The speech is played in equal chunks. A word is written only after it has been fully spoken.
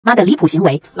妈的离谱行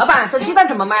为！老板，这鸡蛋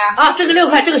怎么卖啊？啊，这个6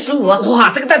块，这个15。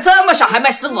哇，这个蛋这么小还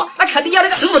卖15，那肯定要那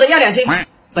个15的要2斤，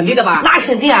本地的吧？那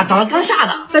肯定啊，早上刚下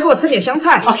的。再给我称点香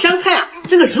菜。哦，香菜啊，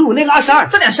这个15，那个22。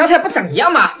这俩香菜不长一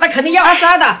样吗？那肯定要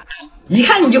22的。一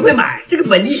看你就会买，这个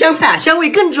本地香菜啊，香味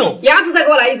更重。鸭子再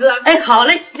给我来一只。哎，好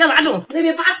嘞，要哪种？那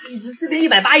边80一只，这边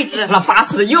180一只。那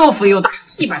80的又肥又大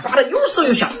，180的又瘦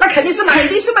又小，那肯定是买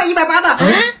180的。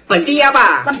本地鸭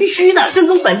吧？那必须的，正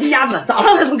宗本地鸭子，早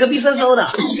上才从隔壁村收的。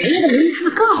便宜的明明看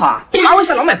着更好啊！妈为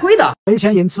啥老买贵的？没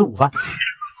钱人吃午饭，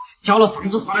交了房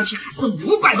子花了钱还是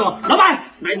500多。老板，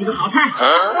来几个好菜。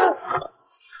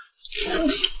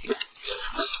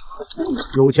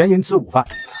有钱人吃午饭。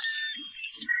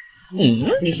你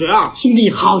谁啊？兄弟，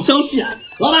好消息啊！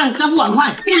老板，加付碗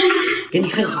筷，给你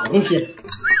看个好东西。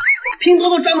拼多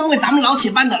多专门为咱们老铁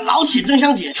办的老铁真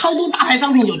香节，超多大牌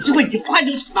商品有机会9块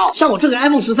9抢到。像我这个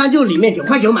iPhone 13就是里面9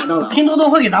块9买到的。拼多多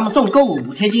会给咱们送购物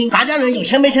补贴金，咱家人有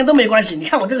钱没钱都没关系。你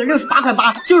看我这个68块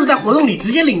8，就是在活动里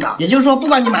直接领的。也就是说，不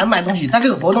管你买不买东西，在这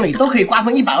个活动里都可以瓜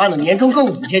分100万的年终购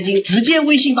物补贴金，直接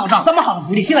微信到账。这么好的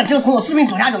福利，现在只有从我视频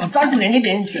左下角的专属链接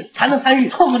点进去才能参与。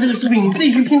错过这个视频，你自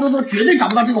己去拼多多绝对找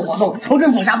不到这个活动。求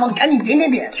证左下方赶紧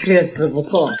点。确实不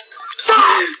错。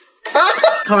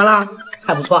看完了，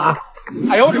还不错啊。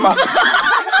哎呦我的妈！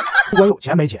不管有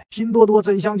钱没钱，拼多多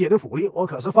真香姐的福利我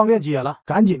可是放链接了，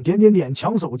赶紧点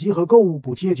抢手机和购物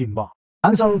补贴金吧！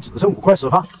男生只剩5块吃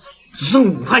饭，只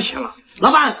剩5块钱了。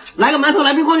老板，来个馒头，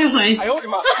来瓶矿泉水。哎呦我的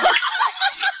妈！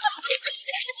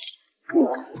饱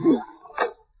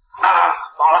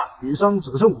了。女生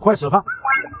只剩5块吃饭。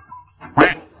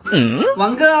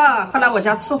王哥，快来我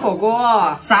家吃火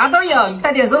锅，啥都有，你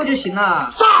带点肉就行了。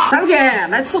张姐，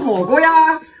来吃火锅呀！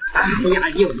哎呀，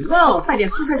有肉，带点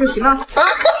蔬菜就行了。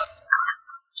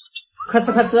快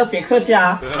吃，别客气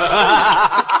啊。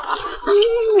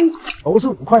都是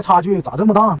5块差距，咋这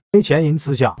么大？没钱人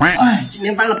吃虾。哎，今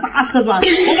天搬了8车砖。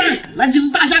老板，来几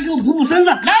只大虾给我补身子。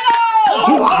来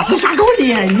喽！哇，这虾跟我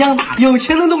脸一样大，有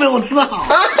钱人都没我吃的好。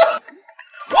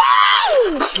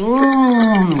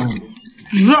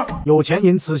有钱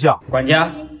人吃虾。管家，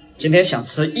今天想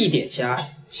吃1点虾，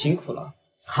辛苦了。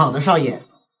好的，少爷。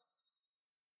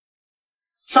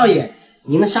少爷，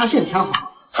您的虾线挑好。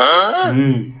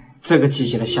这个季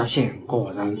节的虾线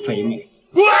果然肥美。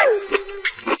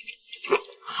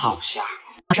好虾。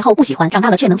小时候不喜欢，长大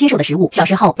了却能接受的食物。小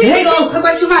时候，黑狗，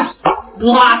快吃饭！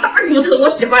哇，大骨头我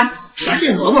喜欢。虾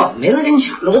线萝卜，没人跟你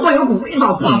抢。萝卜有股味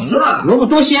道，不好吃了。萝卜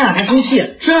多鲜啊，还通气。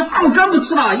吃，我更不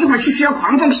吃了，一会儿去学校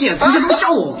狂放屁，同学都笑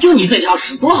我。就你最挑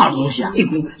食，多好的东西啊！一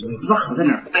股苦味，不知道好在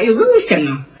哪儿，还有肉香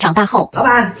啊。长大后，老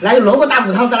板，来个萝卜大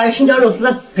骨汤，再来个青椒肉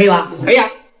丝，可以吧？可以啊。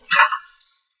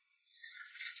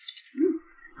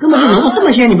哥们，这萝卜这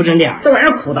么鲜，你不整点？这玩意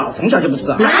儿苦的，我从小就不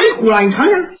吃。哪里苦了？你尝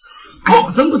尝。哎，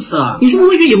我真不吃啊！你是不是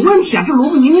味觉有问题啊？这萝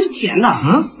卜明明是甜的。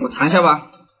我尝一下吧。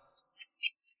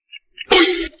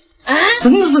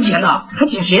真的是甜的，还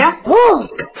挺咸。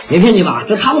别骗你吧，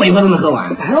这汤我一会都能喝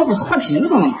完。白萝卜是换品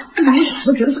种了吗？为啥你小时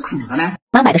候觉得是苦的呢？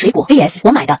妈买的水果 VS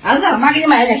我买的。儿子，妈给你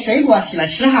买了点水果，洗了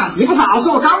吃哈。你不早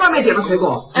说，我刚外卖点了水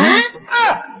果。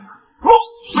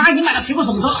妈已经买的水果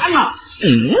怎么都烂了？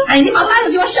哎，你把烂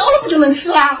的地方削了不就能吃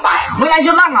了？买回来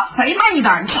就烂了，谁卖你的？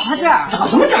你找他去。找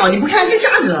什么找？你不看这价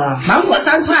格，芒果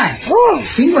3块，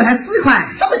苹果才4块，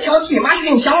这么挑剔，妈去给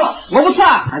你削了。我不吃，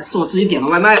还是我自己点的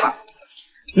外卖吧。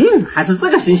还是这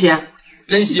个新鲜，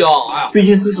真香！哎呀，毕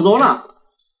竟10多呢。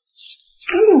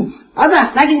儿子，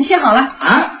来给你切好了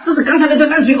啊！这是刚才那堆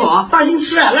烂水果，放心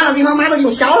吃，烂的地方妈都给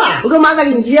你削了。不过妈再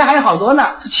给你切还有好多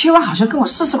呢。这切完好像跟我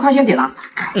40块钱点了，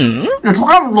那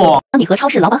差不多。你和超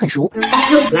市老板很熟。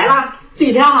哟，来啦，自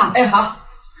己挑啊。哎，好，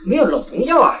没有农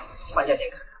药啊，换家店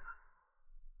看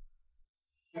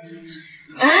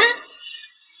看。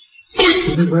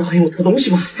你不会怀疑我偷东西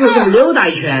吧？就这么溜达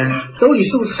一圈，兜里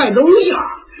是不是揣东西了？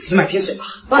只买瓶水吧。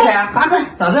多少钱啊？8块，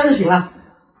找这就行了。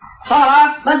好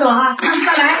了，慢走哈，下次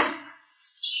再来。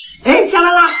哎，下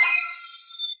来了。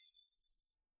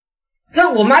这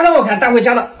我妈让我给她带回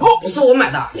家的，不是我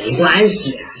买的。没关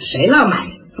系，谁让买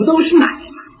的？不都是买的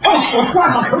吗？我突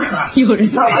然好口渴。有人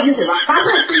让我拿瓶水吧。8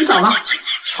块，自己找吧。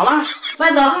好了，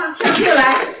慢走哈，下次又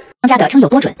来。商家的称有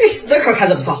多准？这块看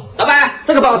着不错。老板，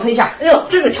这个帮我称一下。哎呦，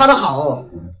这个挑的好哦。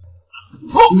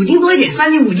5斤多一点，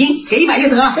算你5斤，给100就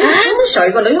得。这么小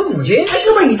一个能有5斤？哎，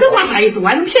哥们，你这话啥意思？我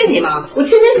还能骗你吗？我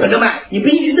天天搁这卖，你不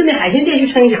信去对面海鲜店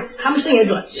去称一下，他们称也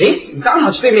准。行，你刚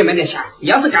好去对面买点虾，你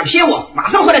要是敢骗我，马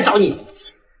上回来找你。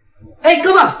哎，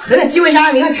哥们，合点基围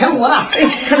虾，你看全活了。哎，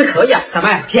看着可以啊，咋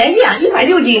卖？便宜啊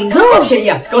，160斤。这么便宜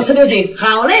啊，给我称6斤。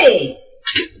好嘞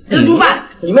，6斤半。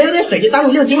里面有点水就当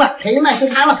你6斤了，可以卖给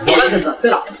他了。好了，侄子。对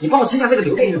了，你帮我称下这个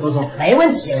榴莲有多重？没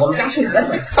问题，我们家是合体。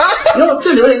哟，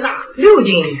这榴莲大，6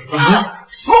斤。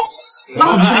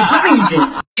那我们再准备1斤。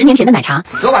10年前的奶茶，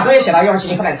给我把作业写了，一会儿请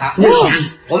你喝奶茶。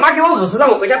我妈给我50，让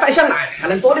我回家带箱奶，还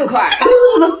能多6块。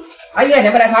阿姨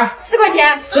，2杯奶茶4块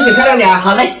钱。只写漂亮点。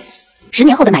好嘞。10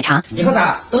年后的奶茶，你喝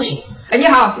啥都行。哎，你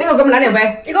好，那个给我们来2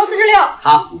杯。一共46。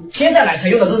好，现在奶茶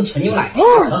用的都是纯牛奶，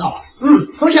可好了。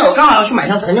风险我刚好要去买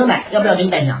箱纯牛奶，要不要给你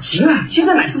带箱？行啊，现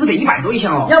在奶是不是得100多一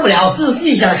箱哦？要不了44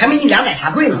一箱，还没你2奶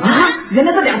茶贵呢。啊，原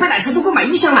来这2块奶茶都够买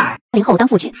1箱奶。80后当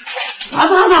父亲，儿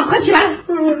子，快起来！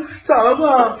咋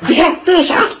了？你看这是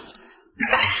啥？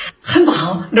汉堡，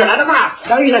哪来的嘛？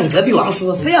刚遇上你隔壁王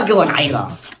叔，非要给我拿一个。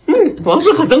王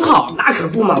叔可真好。那可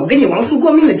不嘛，我跟你王叔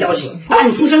过命的交情，打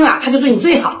你出生啊，他就对你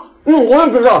最好。我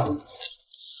也知道。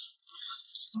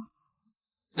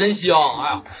真香！哎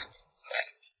呀，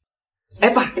哎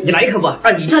爸，你来一口不？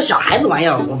啊，你这小孩子玩意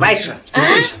儿，我不爱吃。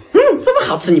这么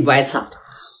好吃你不爱吃啊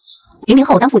00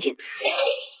后当父亲，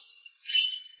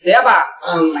谁呀爸？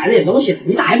买了点东西，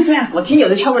你咋还不睡啊？我听有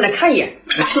人敲门来看一眼。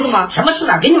吃的吗？什么吃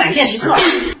的？给你买片实测。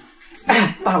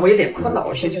哎，爸，我有点困了，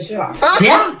我先去睡了。别，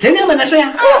人两本再睡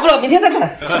啊。不了，明天再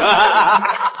看。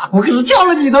我可是叫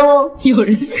了你的哦。有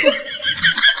人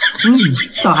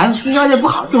小孩子睡觉也不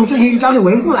好，这种事情就交给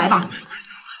维护来吧。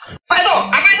拜动，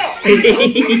拜动。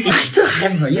这孩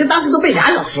子一个大字都背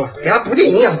2小时，给他补点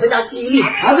营养，增加记忆力。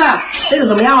儿子，这个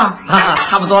怎么样了？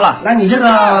差不多了。那你这个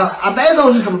阿白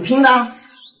豆是怎么拼的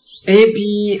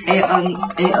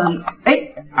 ？ABANAN， 哎，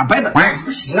阿白的。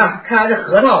不行啊，看来这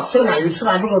核桃生产鱼吃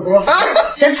的还不够多。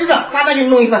先吃着，妈再给你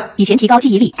弄一份。以前提高记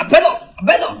忆力，阿白豆，阿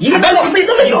白豆，一个单词背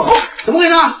这么久，怎么回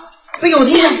事？背给我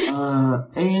听听。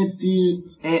ABAN，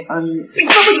背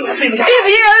这么久还背不下。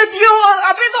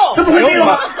阿白豆，这不会背了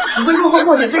吗？5分钟后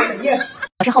破解这个页。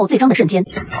小时候最装的瞬间，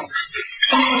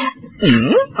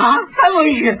三文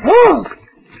鱼。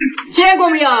见过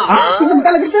没有？你怎么带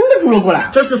了个生的猪肉过来？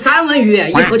这是三文鱼，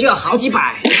一盒就要好几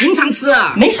百，经常吃。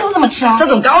没说这么吃啊。这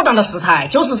种高档的食材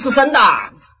就是吃生的。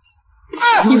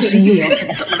51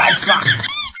年这么难吃啊？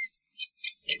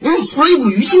一股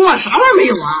鱼腥味，啥味儿没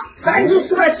有啊？咱就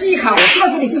吃来细看，我知道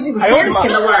这里就是一股鲜甜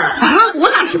的味儿啊！我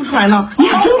咋吃不出来呢？你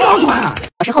可真高端啊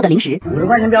小时候的零食， ！50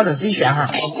块钱标准，自己选哈。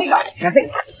这个，看这个。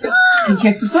今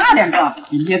天吃这2个，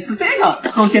明天吃这个，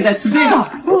后天再吃这个。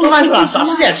做饭去了，少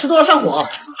吃点，吃多了上火。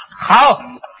好，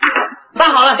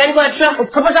饭好了，赶紧过来吃。我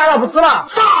吃不下了，不吃了。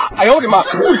哎呦我的妈！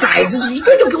兔崽子，一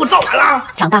个就给我造完了。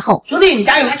长大后，兄弟，你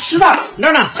家有来吃的？那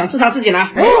儿呢？想吃啥自己拿。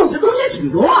这东西还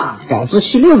挺多啊。保质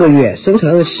期6个月，生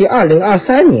产日期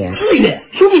2023年。4月，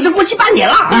兄弟，这过期半年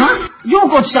了啊！又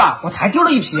过期啊？我才丢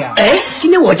了一批。哎，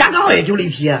今天我家刚好也丢了一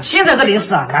批。现在这零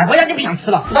食啊，买回家就不想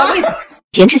吃了，不知道为啥。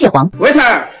前吃蟹黄，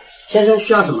 waiter， 先生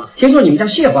需要什么？听说你们家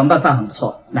蟹黄拌饭很不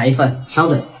错，来一份。稍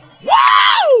等。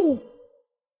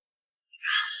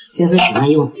先生喜欢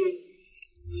用。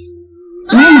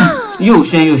又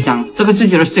鲜又香，这个季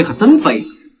节的蟹可真肥。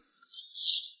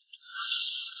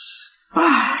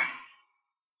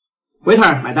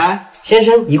waiter， 买单。先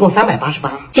生，一共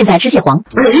388。现在吃蟹黄，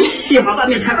蟹黄拌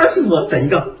面才25，整一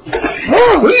个。哎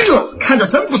呦，看着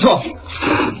真不错。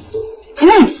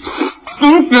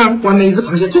新鲜，外面一只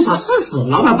螃蟹最少40，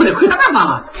老板不得亏大发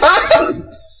了。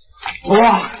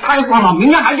哇，太棒了！明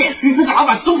天还得去这个老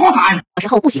板收破产。小时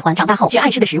候不喜欢，长大后却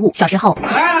爱吃的食物。小时候，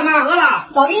来了妈，饿了。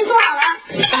早给你做好了。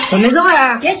准备肉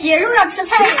啊？别急，肉要吃，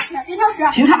菜也吃，别挑食。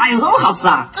芹菜哪有肉好吃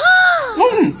啊？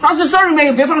但是这里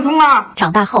面别放葱啊。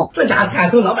长大后，这家菜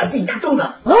都是老板自己家种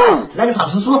的。来个炒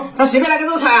时蔬，再随便来个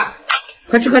肉菜。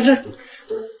快吃快吃。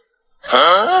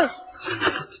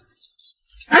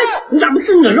哎，你咋不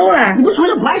吃你的肉嘞？你不从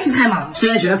小不爱吃菜吗？现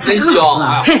在觉得菜更好吃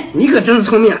啊。嘿，你可真是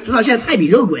聪明啊，知道现在菜比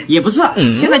肉贵。也不是，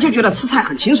现在就觉得吃菜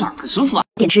很清爽，很舒服啊。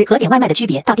店吃和点外卖的区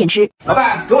别，到店吃，老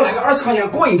板，给我来个20块钱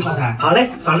过瘾套餐。好嘞，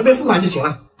法律备付款就行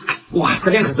了。哇，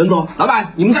这量可真多。老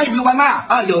板，你们家有没有外卖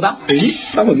啊？有的。哎，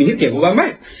那我明天点个外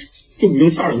卖，就不用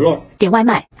下楼了。点外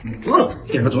卖，饿了，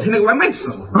点个昨天那个外卖吃。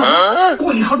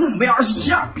过瘾套餐怎么要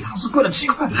27啊？比超市贵了7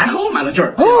块，还好我买了这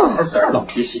儿，22了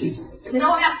也行。你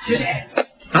等我呀。谢谢。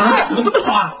怎么这么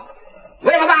少啊？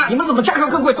喂，老板，你们怎么价格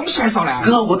更贵，东西还少了？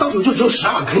哥，我到手就只有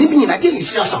12万，肯定比你来店里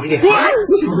吃要少一点。为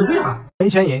什么会这样？没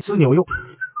钱人吃牛肉。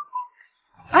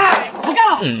哎，不干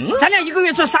了！咱俩一个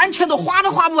月赚3000多，花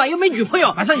都花不完，又没女朋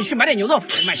友。晚上你去买点牛肉，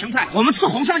我买香菜，我们吃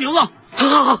红烧牛肉。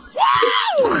好。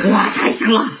哇，太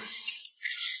香了！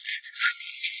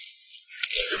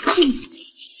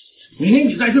明天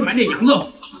你再去买点羊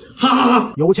肉。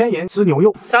好。有钱人吃牛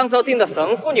肉。上周订的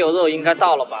神户牛肉应该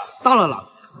到了吧？到了老，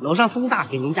楼上风大，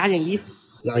给您加件衣服。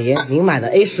老爷，您买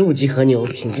的 A15级和牛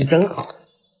品质真好。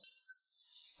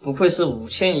不愧是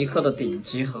5000一克的顶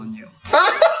级和牛。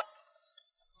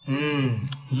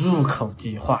入口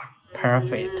即化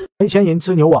 ，perfect。没钱人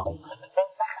吃牛网。哇，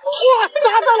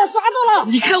抓到了，抓到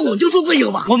了！你看我就说这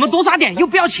有吧，我们多抓点，又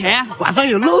不要钱。晚上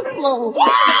有肉吃喽。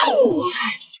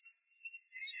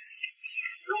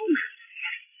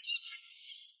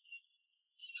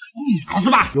好吃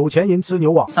吧？有钱人吃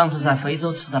牛网。上次在非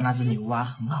洲吃的那只牛蛙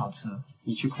很好吃，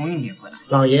你去空运点回来。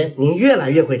老爷，您越来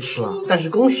越会吃了，但是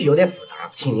工序有点复杂，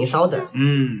请您稍等。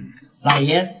老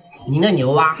爷，您的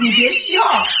牛蛙。你别笑。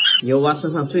牛蛙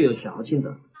身上最有嚼劲的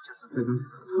就是这根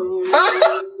舌头。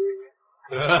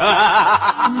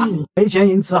没钱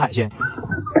人吃海鲜。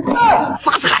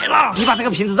发财了！你把这个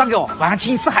瓶子让给我，晚上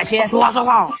请你吃海鲜。说话。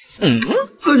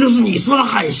这就是你说的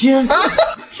海鲜？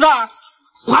是啊。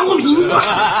还我瓶子！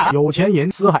有钱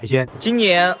人吃海鲜。今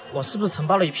年我是不是承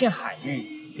包了一片海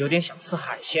域？有点想吃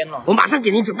海鲜了。我马上给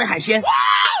您准备海鲜。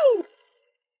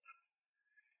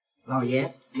老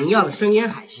爷，您要的生腌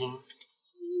海鲜。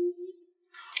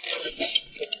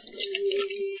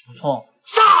不错。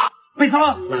上！备上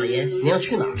了。老爷，您要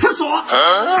去哪儿？厕所。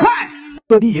快！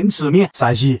各地人吃面。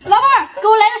陕西。老板儿，给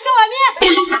我来个小碗面，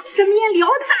这面料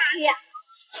大呀。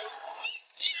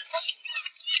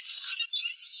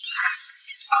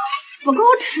不够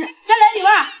吃，再来一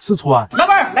碗。四川。老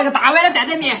板儿，来个大碗的担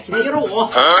担面，今天有点饿。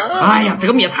哎呀，这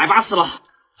个面太巴适了。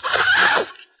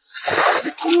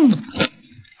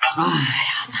哎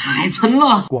呀，太撑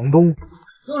了。广东。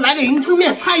给我来点云吞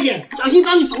面，快一点，小心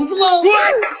长你房子哦。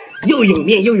又有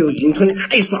面又有云吞，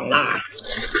太爽啦！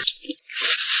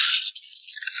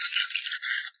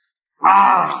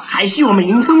还是我们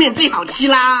云吞面最好吃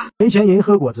啦！没钱人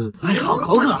喝果汁。哎呀，好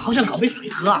口渴，好想搞杯水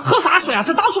喝啊！喝啥水啊？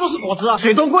这到处都是果汁，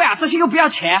水多贵啊！这些又不要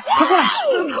钱，快过来！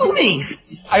真聪明！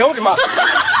哎呦我的妈！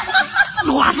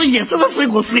哇，这野生的水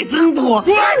果水真多！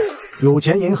有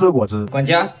钱人喝果汁。管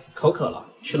家，口渴了，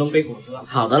去弄杯果汁。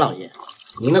好的，老爷，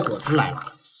您的果汁来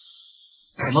了。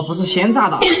我们不是鲜榨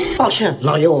的。抱歉，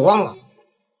老爷，我忘了。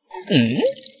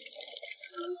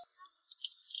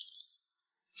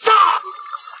上！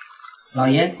老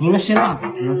爷，您的鲜榨果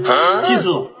汁。记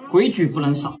住，规矩不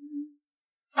能少。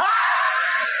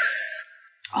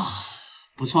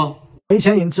不错。没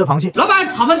钱人吃螃蟹。老板，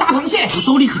炒份大螃蟹。我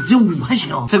兜里可只有5块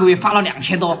钱哦。这个月发了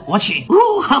2000多，我请。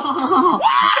哦，好好好好好，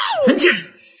真钱。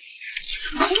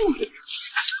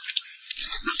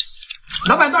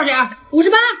老板多少钱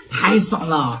？58。太爽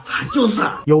了。就是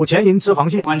有钱人吃螃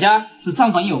蟹。管家，这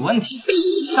账本有问题。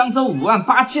上周5万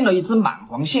8进了一只满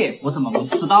黄蟹，我怎么没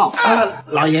吃到？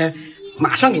老爷，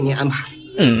马上给您安排。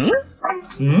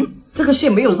这个蟹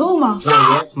没有肉吗？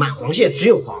老爷，满黄蟹只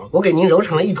有黄，我给您揉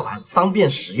成了一团，方便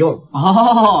食用。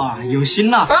哦，有心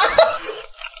了。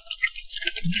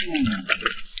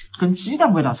跟鸡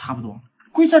蛋味道差不多，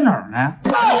贵在哪儿呢？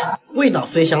味道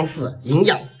虽相似，营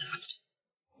养。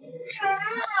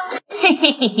嘿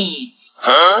嘿嘿嘿。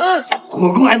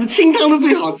火锅还是清汤的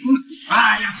最好吃。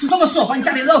哎呀，吃这么素，帮你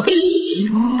加点肉。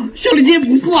小李今天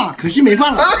不错啊，可惜没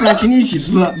饭了，不然请你一起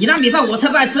吃。你那米饭我才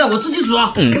不爱吃了，我自己煮。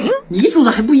你煮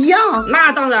的还不一样啊。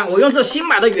那当然，我用这新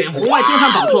买的远红外电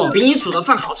饭煲做，比你煮的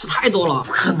饭好吃太多了。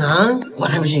不可能，我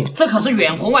才不信。这可是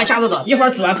远红外加热的，一会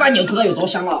儿煮完饭你就知道有多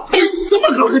香了。这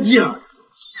么高科技啊！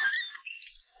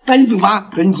赶紧煮吧，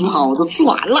等你煮好我都吃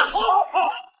完了。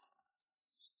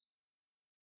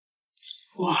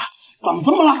哇，长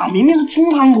这么辣，明明是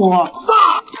清汤锅。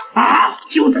啊！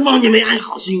就知道你没安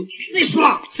好心，最吃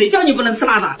了。谁叫你不能吃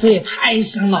辣的？这也太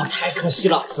香了，太可惜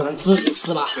了，只能自己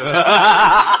吃了。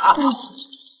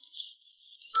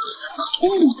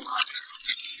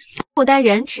不丹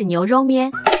人吃牛肉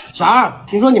面。小二，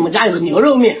听说你们家有个牛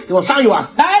肉面，给我上一碗。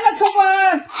来了，客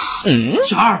官。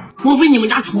小二，莫非你们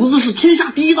家厨子是天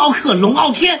下第一刀客龙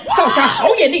傲天？少侠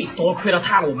好眼力，多亏了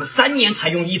他，我们3年才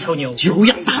用1头牛，久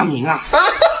仰大名啊！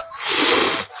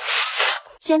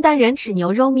仙丹人吃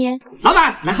牛肉面。老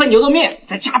板，来份牛肉面，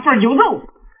再加份牛肉。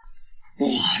哇，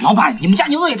老板，你们家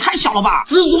牛肉也太小了吧！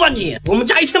蜘蛛吧你！我们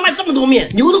家一天卖这么多面，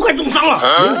牛都快冻伤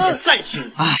了，有点善心。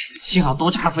哎，幸好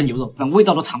多加了份牛肉，不然味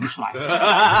道都尝不出来。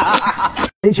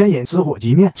没钱人吃火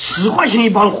鸡面。10块钱一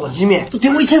包的火鸡面，都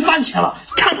顶我1天饭钱了，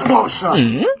看着不好吃。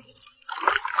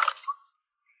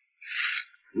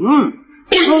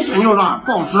都挺牛的，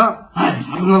不好吃。哎，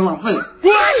不能浪费。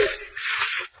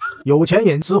有钱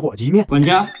人吃火鸡面。管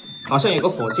家，好像有个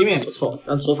火鸡面不错，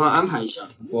让厨房安排一下，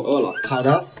我饿了。好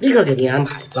的，立刻给您安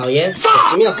排。老爷，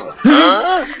火鸡面好了。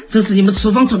这是你们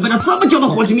厨房准备了这么久的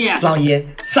火鸡面？老爷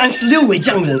，36位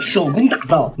匠人手工打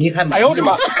造，您还买？哎呦我的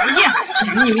妈！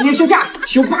奖你明天休假，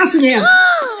休80年。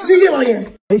谢谢老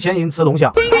爷。没钱人吃龙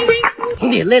虾。兄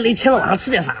弟，累了一天了，晚上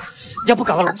吃点啥？要不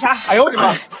搞个龙虾？哎呦我的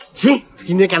妈！行，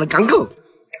今天干的刚够。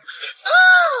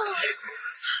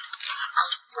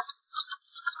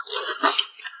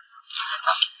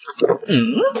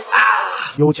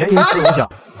有钱人吃龙虾。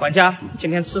管家，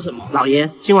今天吃什么？老爷，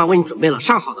今晚为你准备了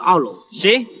上好的奥龙。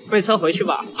行，备车回去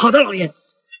吧。好的，老爷。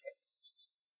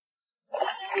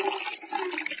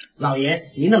老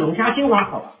爷，您的龙虾精挖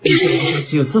好了。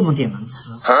只有这么点能吃。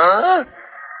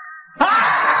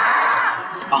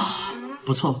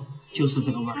不错，就是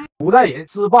这个味儿。古代人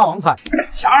吃霸王餐。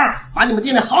小二，把你们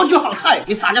店的好酒好菜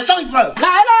给洒家上一份。来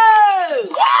喽！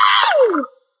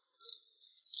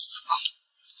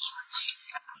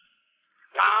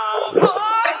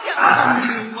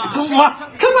中午，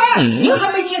客官，你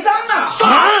还没结账呢。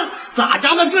啥？咱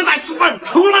家的这代吃饭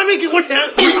从来没给过钱，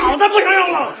脑袋不想要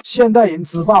了。现代人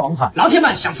吃霸王餐。老铁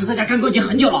们想吃这家干锅已经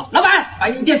很久了，老板，把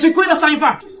你店最贵的上一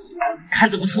份。看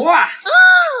着不错啊。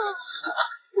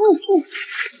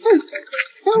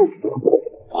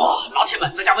老铁们，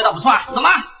这家味道不错啊，怎么？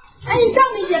哎，你账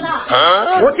没结呢？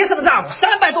我结什么账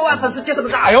？300多万粉丝结什么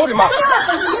账？哎呦我的妈！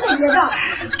粉丝也得结账。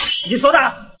你说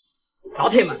的。老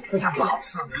铁们，这家不好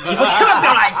吃，以后千万不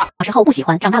要来。小时候不喜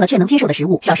欢，长大了却能接受的食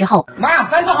物。小时候，妈呀，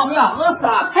饭做好没有？饿死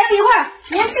了。还有一会儿，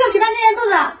连吃个皮蛋垫垫肚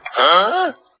子。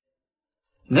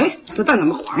哎，这蛋怎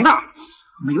么黄的？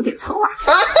怎么有点臭啊？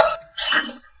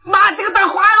妈，这个蛋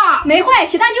坏了。没坏，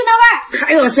皮蛋就那味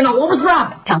太恶心了，我不吃。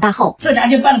长大后，这家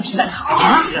店办的皮蛋超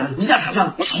好吃，你咋尝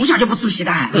尝？我从小就不吃皮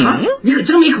蛋。你可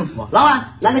真没口福。老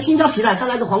板，来个青椒皮蛋，再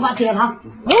来个黄瓜皮蛋汤。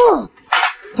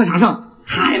快尝尝，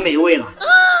太美味了。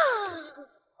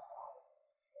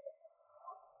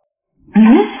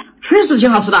确实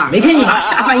挺好吃的，没骗你吧？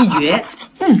下饭一绝。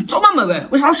这么美味，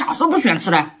为啥我小时候不喜欢吃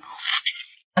呢？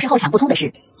小时候想不通的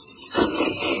是，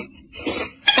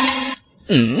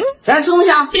谁来吃龙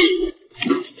虾？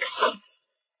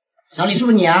小李是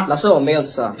不是你啊？老师，我没有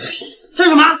吃。这是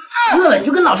什么？饿了你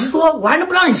就跟老师说，我还能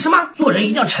不让你吃吗？做人一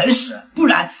定要诚实，不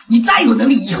然你再有能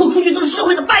力，以后出去都是社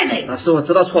会的败类。老师，我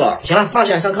知道错了。行了，放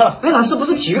下上课了。哎，老师不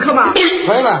是体育课吗？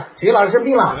朋友们，体育老师生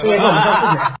病了，这节课我们上数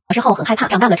学。小时候很害怕，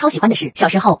长大了超喜欢的是小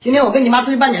时候。今天我跟你妈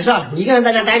出去办点事儿，你一个人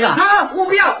在家待着。啊，我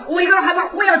不要，我一个人害怕，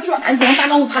我也要去。哎，你等大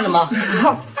招呼怕什么？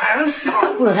烦死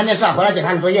了！不准看电视，回来检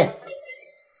查你作业。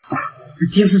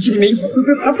电视机里面一会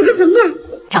会爬出个人啊！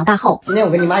长大后，今天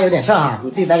我跟你妈有点事儿啊，你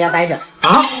自己在家待着。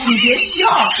啊，你别笑，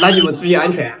那你们注意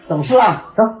安全。懂事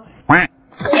了，走。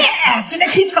耶，今天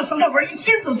可以尝尝那味，一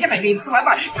天手机还可以吃完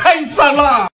饭，太爽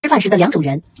了！吃饭时的两种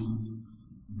人。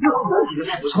这几个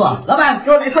菜不错，老板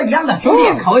给我来套一样的。兄弟，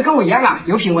口味跟我一样啊，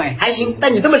有品味。还行，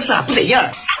但你这么吃啊不得劲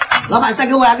儿。老板再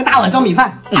给我来个大碗装米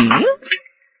饭。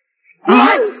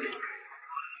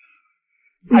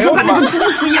你这饭跟猪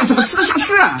食一样，怎么吃得下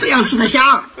去啊？这样吃才香。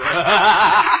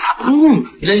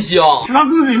真香。吃到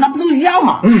肚子里那不都一样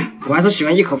吗？我还是喜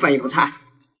欢一口饭一口菜。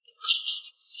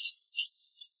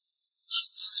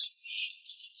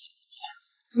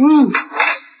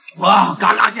哇，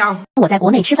嘎啦香。我在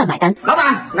国内吃饭买单。老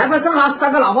板，来份生蚝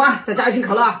，3个老婆，再加一瓶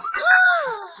可乐。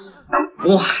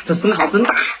哇，这生蚝真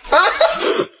大。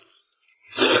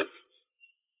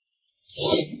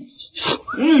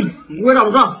味道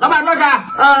不错。老板多少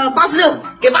86，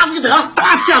给80就得了。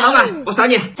大气啊，老板，我赏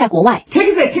你。在国外，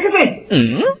 Take it.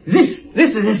 This.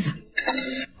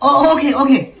 哦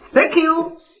，OK。Thank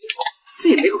you。这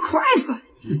也没个筷子。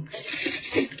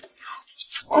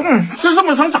吃这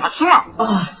么长咋吃啊？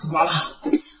吃饱了。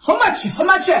How much？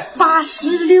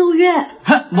 86元。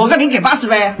哼，我跟您给80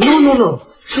呗。 No，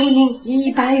 收您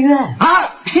100元。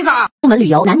啊，凭啥？出门旅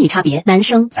游男女差别，男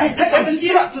生哎，太小登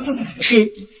机了，这。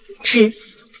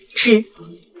吃，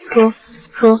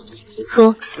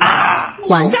喝，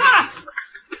玩，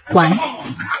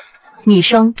女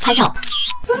生拍照，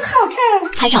真好看，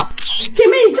拍照，姐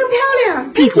妹真漂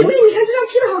亮。地图姐妹，你看这张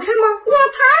P 的好看吗？哇，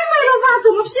太美了吧！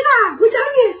怎么 P 的？我教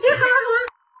你。好了。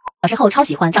小时候超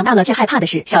喜欢，长大了却害怕的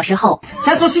是小时候。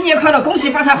三叔新年快乐，恭喜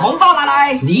发财，红包拿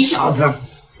来。你小子，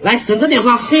来省着点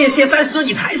花。谢谢三叔，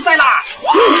你太帅了。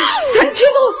哇，3000多，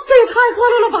这也太快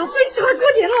乐了吧！最喜欢过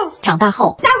年了。长大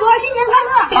后，大伯新年快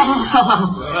乐！好，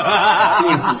新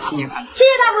年快乐。谢谢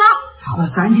大伯。我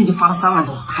3天就发了3万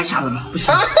多，太吓人了，不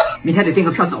行，明天得订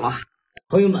个票走了。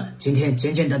朋友们，今天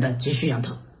简简单单继续羊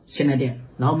头，先来点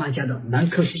老马家的满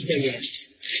口新椒盐，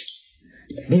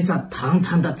淋上堂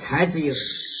堂的菜籽油，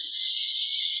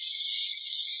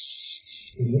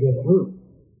有点饿。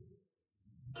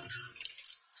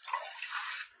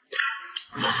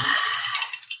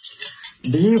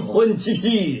灵魂奇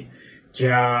迹，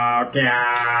嘎嘎。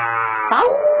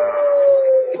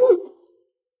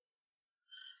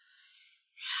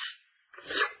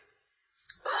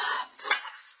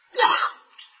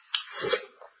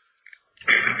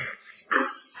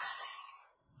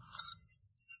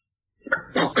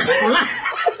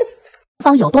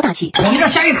方有多大气？你这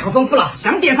香也可丰富了，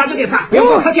想点啥就点啥，不用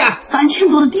多客气啊。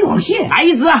3000多的帝王蟹，来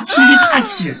一只啊，特别大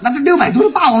气。那这600多的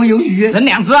霸王鱿鱼，整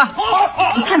2只啊。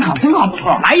这炭烤真好不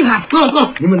错。来一盘，够了够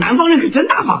了，你们南方人可真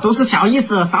大方，都是小意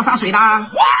思，洒洒水的。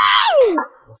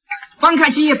放开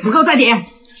气，不够再点。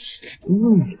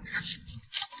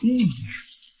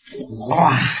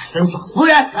哇，真爽！服务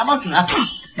员，来包纸。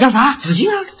要啥？纸巾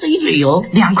啊，这一嘴油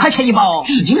2块钱一包，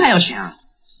纸巾还要钱啊？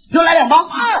给我来2包。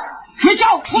绝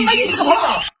交！我没给你这个朋友。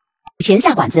钱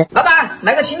下馆子，老板，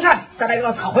来个青菜，再来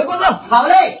个炒回锅肉。好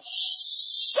嘞。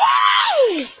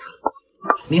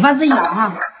米饭自己打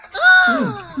哈。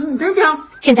真香。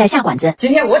现在下馆子，今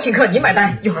天我请客，你买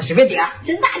单，一会儿随便点啊。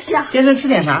真大气啊！先生吃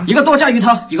点啥？一个剁椒鱼头，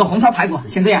一个红烧排骨，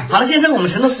先这样。好了，先生，我们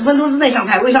承诺10分钟之内上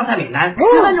菜，未上菜免单。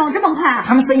10分钟这么快？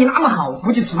他们生意那么好，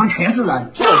估计厨房全是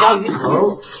人。剁椒鱼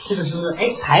头，或者是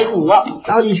排骨，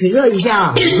倒进去热一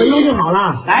下，5分钟就好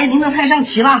了。来，您的菜上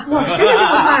齐了。哇，真的这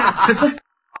么快？快吃。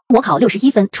我考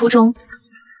61分，初中。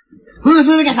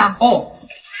菲干啥？哦，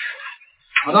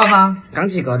考多少分？刚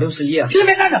及格61啊。这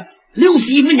边站着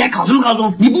，61分你还考这么高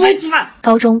中？你不会吃饭？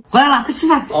高中回来了，快吃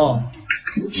饭。哦，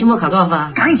期末考多少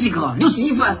分？刚及格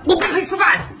61分，我不配吃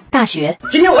饭。大学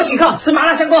今天我请客吃麻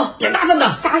辣香锅，点大份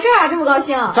的。啥事啊？这么高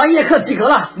兴？专业课及格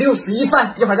了，61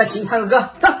分，一会儿再请你唱个歌。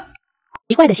走。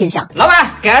奇怪的现象，老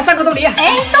板，给俺3个冻梨。哎，冻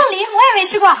梨我也没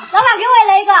吃过，老板给我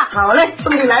也来一个。好嘞，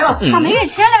冻梨来了。咋没给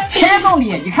切嘞？切冻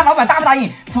梨，你看老板答不答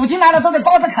应？附近来了都得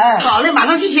包着啃。好嘞，马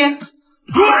上去切。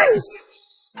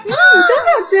真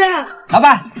好吃。老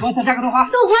板，给我再加个豆花。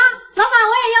豆花，老板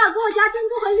我也要，给我加珍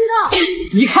珠和绿豆。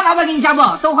你看老板给你加不？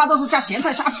豆花都是加咸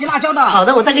菜、虾皮、辣椒的。好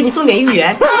的，我再给你送点芋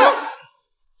圆。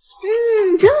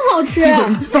真好吃。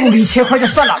冻梨切块就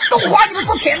算了，豆花你们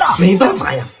付钱的。没办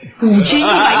法呀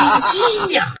，5117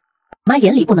呀。妈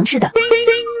眼里不能吃的，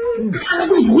放在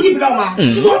肚子里不知道吗？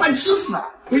吃多了把你吃死。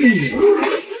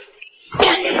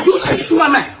又在吃外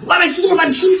卖，外卖吃多了把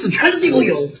你吃死，全是地沟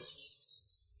油。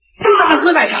生他妈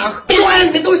喝奶茶，这玩意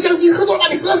里面都是香精，喝多了把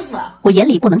你喝死。我眼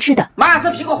里不能吃的，妈，这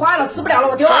苹果坏了，吃不了了，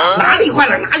我丢了。哪里坏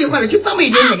了？哪里坏了？就这么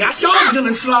一点点，给它削了不就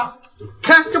能吃了？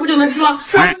看，这不就能吃了？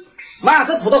吃。妈，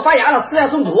这土豆发芽了，吃了要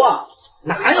中毒啊！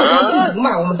哪有什么中毒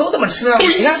嘛？我们都这么吃。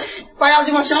你看，发芽的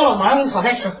地方削了，马上给你炒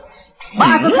菜吃。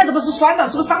妈，这菜怎么是酸的？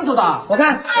是不是上头的？我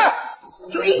看，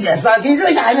就一点酸，给你热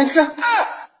一下还能吃。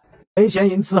没钱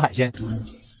人吃海鲜。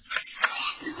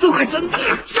这块真大！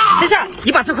等下，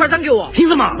你把这块让给我。凭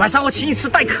什么？晚上我请你吃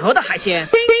带壳的海鲜。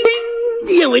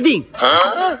一言为定。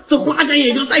这花甲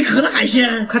也叫带壳的海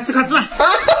鲜。快吃快吃。这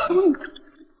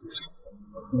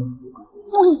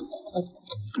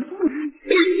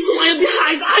玩意比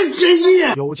海子还便宜。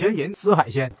有钱人吃海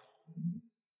鲜。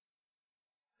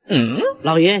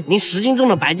老爷，您10斤重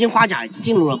的白金花甲已经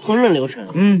进入了烹饪流程。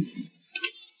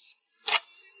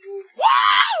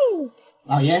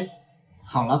老爷，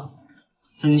好了。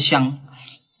真香，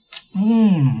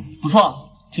不错。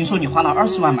听说你花了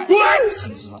20万买的，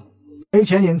很值。没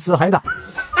钱人吃海胆。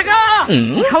大哥，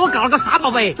你看我搞了个啥宝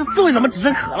贝？这刺猬怎么只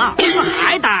剩壳了？这是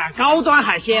海胆，高端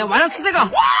海鲜，晚上吃这个。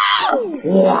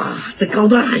哇，这高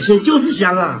端海鲜就是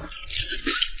香啊！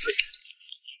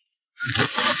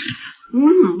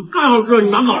太好吃了，你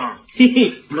拿走了。嘿嘿，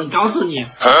不能告诉你。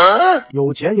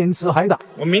有钱人吃海胆。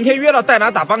我明天约了戴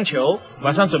拿打棒球，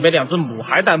晚上准备2只母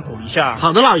海胆补一下。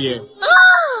好的，老爷。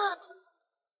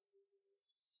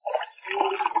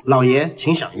老爷，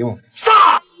请享用。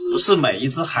不是每一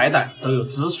只海胆都有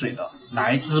汁水的，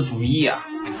来之不易啊！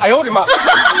哎呦我的妈！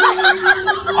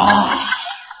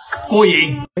过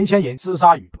瘾。没钱人吃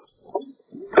鲨鱼。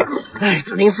哎，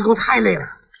这临时工太累了。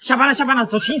下班了，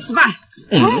走，请你吃饭。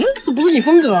这不是你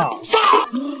风格啊！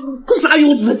这鲨鱼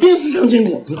我只在电视上见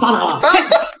过，你发达了。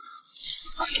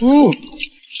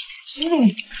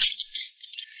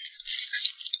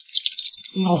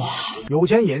有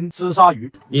钱人吃鲨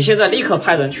鱼。你现在立刻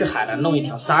派人去海南弄一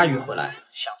条鲨鱼回来，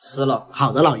想吃了。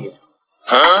好的，老爷。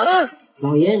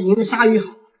老爷，您的鲨鱼好。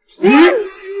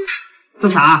这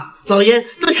啥？老爷，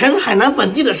这全是海南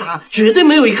本地的鲨，绝对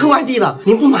没有一颗外地的，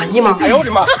您不满意吗？哎呦我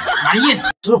的妈！满意。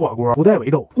吃火锅不带围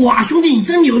兜。哇，兄弟你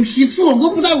真牛批！吃火锅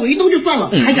不带围兜就算了，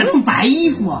还敢弄白衣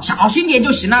服啊？小心点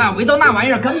就行了，围兜那玩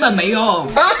意儿根本没用。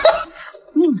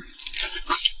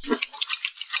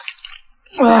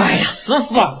哎呀，师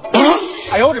傅啊！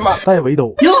哎呦我的妈！带围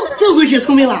兜。哟，这回学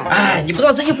聪明了。哎，你不知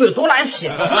道这衣服有多难洗，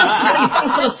这次可以放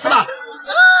肆的吃了。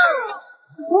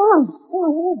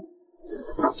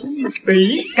哎，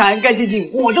干干净净，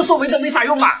我就说围兜没啥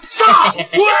用嘛。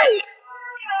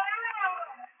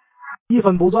1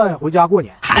分不赚回家过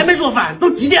年。还没做饭，都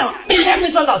几点了？钱没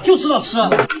赚到就知道吃，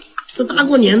这大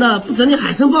过年的不整点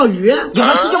海参鲍鱼，有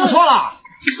人吃就不错了。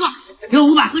给我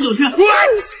500喝酒去。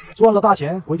赚了大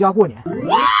钱回家过年。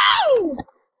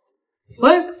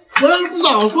喂，回来不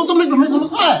早，说都没准备什么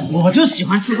菜。我就喜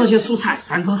欢吃这些蔬菜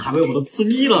，3顿哈维我都吃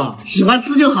腻了。喜欢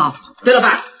吃就好。对了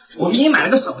爸，我给你买了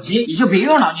个手机，你就别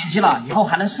用老年机了，以后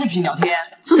还能视频聊天。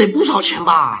这得不少钱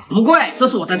吧？不贵，这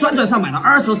是我在转转上买的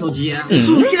2手手机。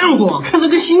是不是骗我？看着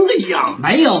跟新的一样。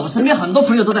没有，我身边很多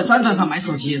朋友都在转转上买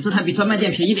手机，这台比专卖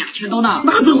店便宜2000多呢。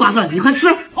那真划算，你快吃。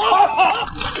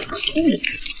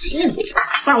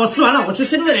爸，我吃完了，我去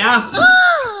训练啊。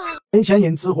没钱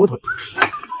人吃火腿。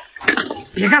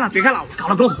别干了，别干了，我搞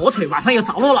了个火腿，晚上又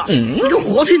着落了。你个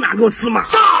火腿拿给我吃嘛！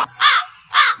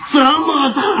这么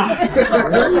大！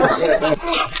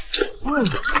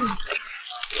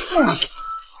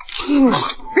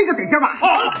这个得劲吧？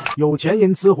有钱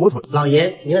人吃火腿。老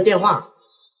爷，您的电话。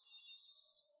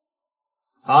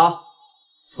好，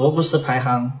福布斯排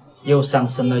行又上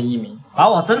升了1名，把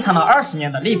我珍藏了20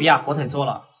年的利比亚火腿做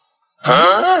了。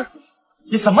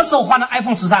你什么时候换的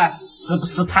iPhone 13？是不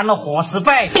是贪了伙食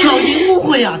费？老爷误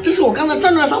会啊，这是我刚在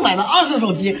转转上买的2手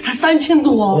手机，才3000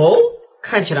多哦。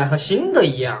看起来和新的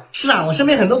一样。是啊，我身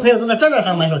边很多朋友都在转转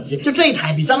上买手机，就这一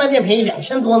台比专卖店便宜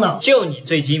2000多呢。就你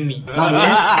最精明。老爷，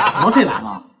火腿来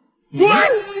了。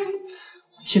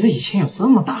记得以前有这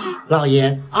么大。老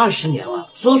爷，20年了，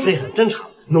缩水很正常，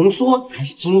浓缩才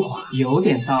是精华。有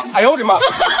点道理。哎呦我的妈！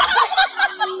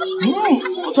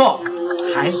不错，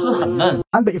还是很嫩。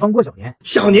俺北方过小年，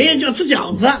小年夜就要吃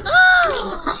饺子。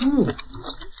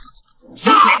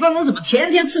北方人怎么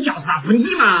天天吃饺子啊？不腻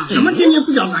吗？什么天天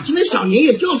吃饺子啊？今天小年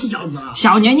夜就要吃饺子啊！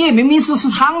小年夜明明是吃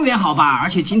汤圆好吧？而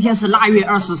且今天是腊月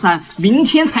23，明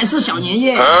天才是小年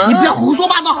夜。你不要胡说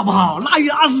八道好不好？腊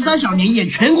月23小年夜，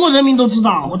全国人民都知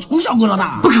道，我从小过到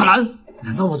大。不可能！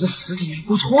难道我这实体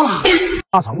过错了？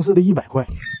大城市的100块。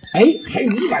哎，还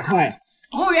有100块。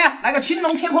服务员，来个青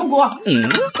龙天空锅。哇，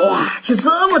就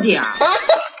这么点啊！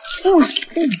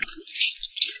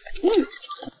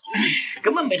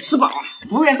根本没吃饱啊！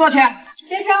服务员多少钱？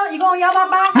先生，一共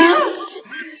188。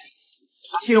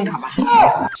刷信用卡吧。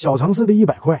小城市的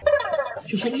100块。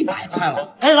就剩100块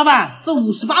了。哎，老板，这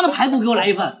58的排骨给我来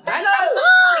一份。来了，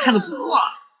看着不错啊。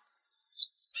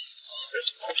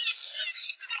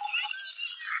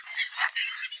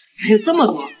还有这么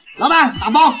多，老板打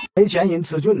包。没钱人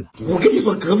吃菌了。我跟你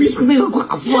说，隔壁村那个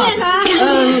寡妇啊，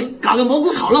搞个蘑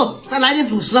菇烤肉，再来点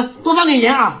主食，多放点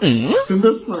盐啊。真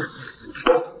的是。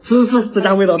吃，这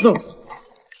家味道重。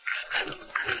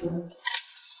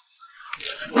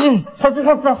快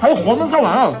吃，还有活没看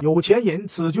完。有钱人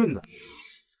吃菌子。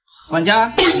管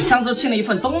家，你上周订了一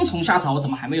份冬虫夏草，怎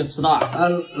么还没有吃到啊？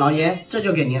老爷，这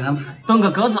就给您安排。炖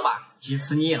个鸽子吧，鸡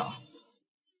吃腻了。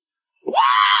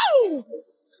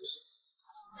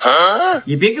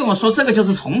你别跟我说这个就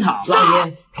是虫草。老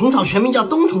爷，虫草全名叫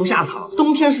冬虫夏草，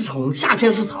冬天是虫，夏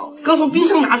天是草。刚从冰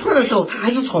箱拿出来的时候，它还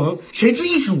是虫，谁知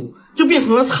一煮就变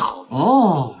成了草。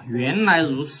哦，原来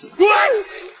如此。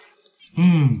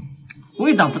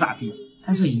味道不咋地，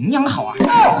但是营养好啊。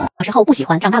小时候不喜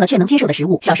欢，长大了却能接受的食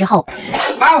物。小时候，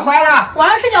爸，我回来了。我要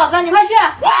吃饺子，你快去。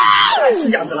爱吃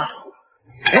饺子了。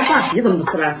哎，爸，你怎么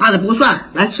不吃呢？爸的剥蒜，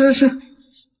来吃。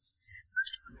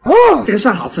这个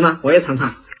蒜好吃吗？我也尝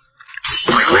尝。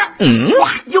哇，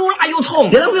又辣又冲！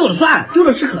别浪费我的蒜，丢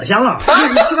了吃可香了。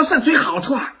你吃的蒜最好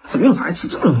吃啊！怎么有人爱吃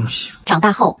这种东西？长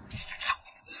大后，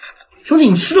兄弟，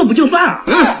你吃了不就算了？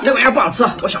那玩意儿不好吃，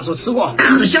我小时候吃过，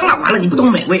可香了。完了，你不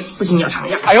懂美味，不行，你要尝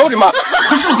一下。哎呦我的妈！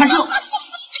快吃！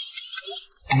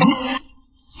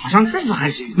好像确实还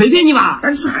行，没骗你吧？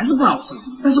但是还是不好吃。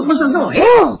但是混上肉，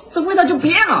这味道就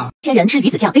变了。有钱人吃鱼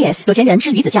子酱 VS 有钱人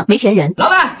吃鱼子酱，没钱人。老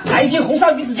板，来一斤红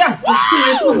烧鱼子酱。这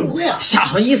人是不是很贵啊？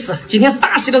小意思，今天是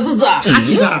大喜的日子。啥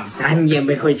喜事？3年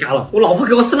没回家了，我老婆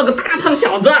给我生了个大胖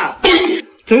小子。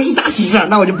真是大喜事，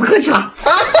那我就不客气了。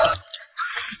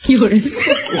有人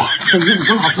哇，这鱼子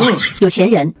真好吃。有钱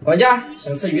人，管家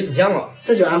想吃鱼子酱了，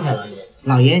这就安排了。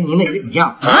老爷，您的鱼子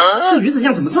酱这鱼子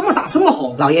酱怎么这么大这么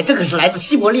红？老爷，这可是来自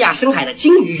西伯利亚深海的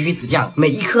金鱼鱼子酱，每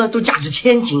一颗都价值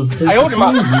1000斤。哎呦我的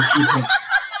妈！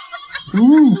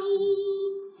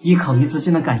一口鱼子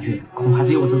酱的感觉，恐怕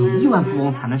只有我这种亿万富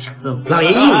翁才能享受。老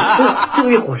爷英语对了，这个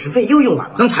月伙食费又用完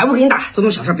了，让财务给你打，这种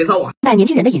小事别找我。带年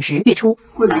轻人的饮食，月初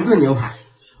惠灵顿牛排，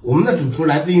我们的主厨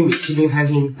来自于米其林餐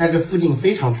厅，在这附近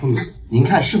非常出名，您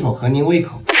看是否合您胃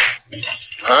口？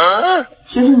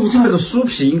先生，你这个酥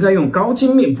皮应该用高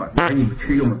筋面粉，而你们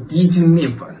却用了低筋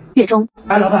面粉。月中，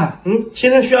哎，老板，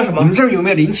先生需要什么？你们这儿有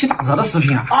没有07打折的食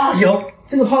品啊？啊，有，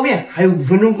这个泡面还有5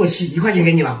分钟过期，1块钱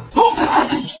给你了。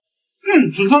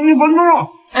只剩1分钟了。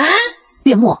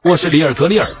月末，我是里尔格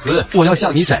里尔斯，我要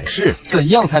向你展示怎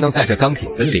样才能在这钢铁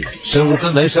森林身无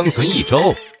分文生存1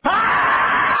周。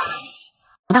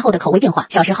长大后的口味变化，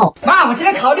小时候，妈，我今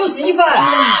天考61分。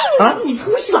啊，你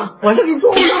出息了！晚上给你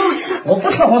做红烧肉吃。我不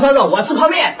吃红烧肉，我吃泡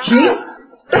面。行。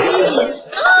爸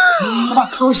爸，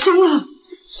好香啊！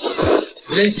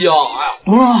真香！哎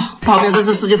呀，哇，泡面真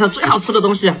是世界上最好吃的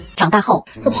东西。长大后，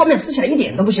这泡面吃起来一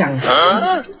点都不香。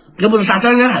要不是啥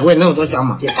山珍海味，能有多香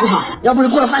吗？也是哈。要不是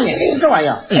过了3年没吃这玩意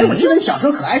儿，哎，我记得你小时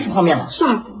候可爱吃泡面了。是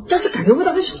啊，但是感觉味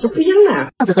道跟小时候不一样呢。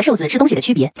胖子和瘦子吃东西的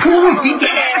区别。这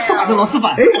螺蛳粉，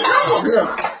哎，好饿。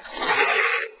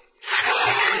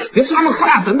别吃那么快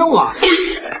啊，等等我。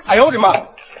哎呦我的妈！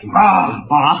啊，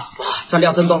饱了，这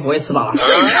料蒸豆腐我也吃饱了。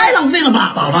这也太浪费了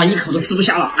吧！饱了，一口都吃不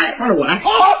下了。哎，放着我来。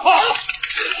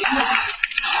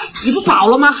你不饱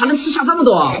了吗？还能吃下这么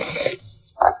多？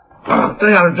这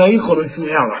样真一口都吃不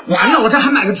下了。完了，我这还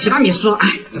买个奇葩米酥，哎，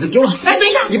这个丢了。哎，等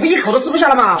一下，你不一口都吃不下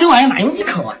了吗？这玩意哪用一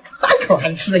口啊？半口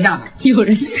还吃得下呢。有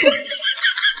人。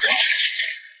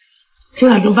这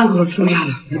还就半口都吃不下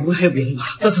了，你不会还有别的吧？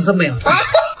这次真没有。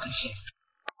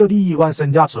各地一碗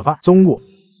身价吃饭，中国。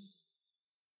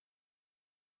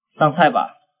上菜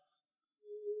吧。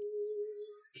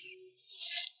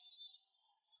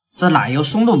这奶油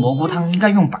松露蘑菇汤应该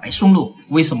用白松露，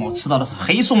为什么我吃到的是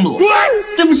黑松露？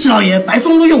对不起老爷，白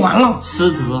松露用完了。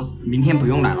失职，明天不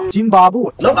用来了。津巴布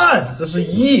韦，老板，这是1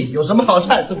亿，有什么好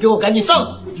菜都给我赶紧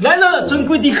上。来了，珍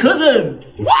贵的客人。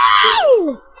哇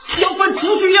哦，小贩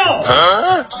出去要。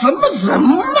什么人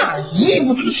嘛，1亿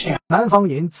不值钱。南方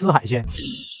人吃海鲜。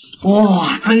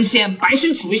哇，真鲜，白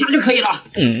水煮一下就可以了。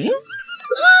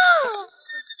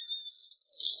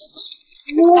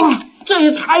哇，这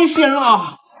也太鲜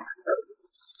了！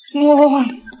哇，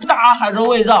大海的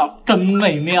味道真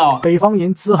美妙。北方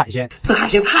人吃海鲜，这海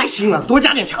鲜太腥了，多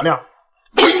加点调料。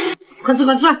快吃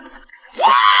快吃！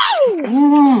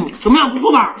怎么样，不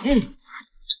错吧？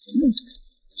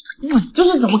就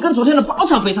是怎么跟昨天的包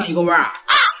场非常一个味儿啊？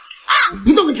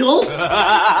你懂个球！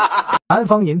南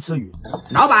方人吃鱼，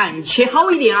老板切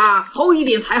厚一点啊，厚一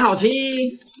点才好吃。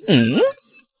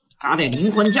加点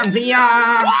灵魂酱汁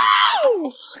呀。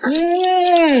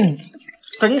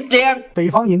真鲜。北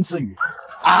方人吃鱼，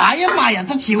哎呀妈呀，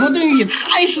这铁锅炖鱼也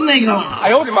太是那个了！哎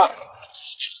呦我的妈！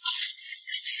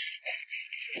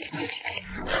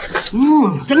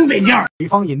真得劲儿。北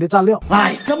方人的蘸料，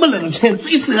哎，这么冷天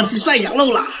最适合吃涮羊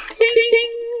肉了。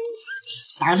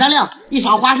打个蘸料，一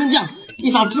勺花生酱，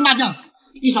一勺芝麻酱，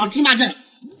一勺芝麻酱，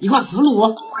一块腐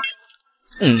乳。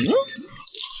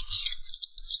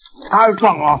太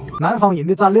爽了！南方人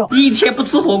的蘸料，一天不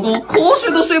吃火锅，瞌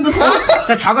睡都睡不着。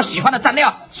再调个喜欢的蘸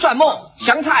料：蒜末、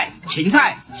香菜、芹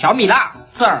菜、小米辣、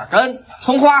折耳根、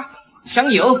葱花、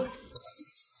香油。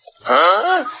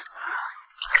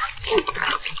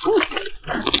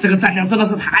这个蘸料真的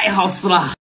是太好吃了。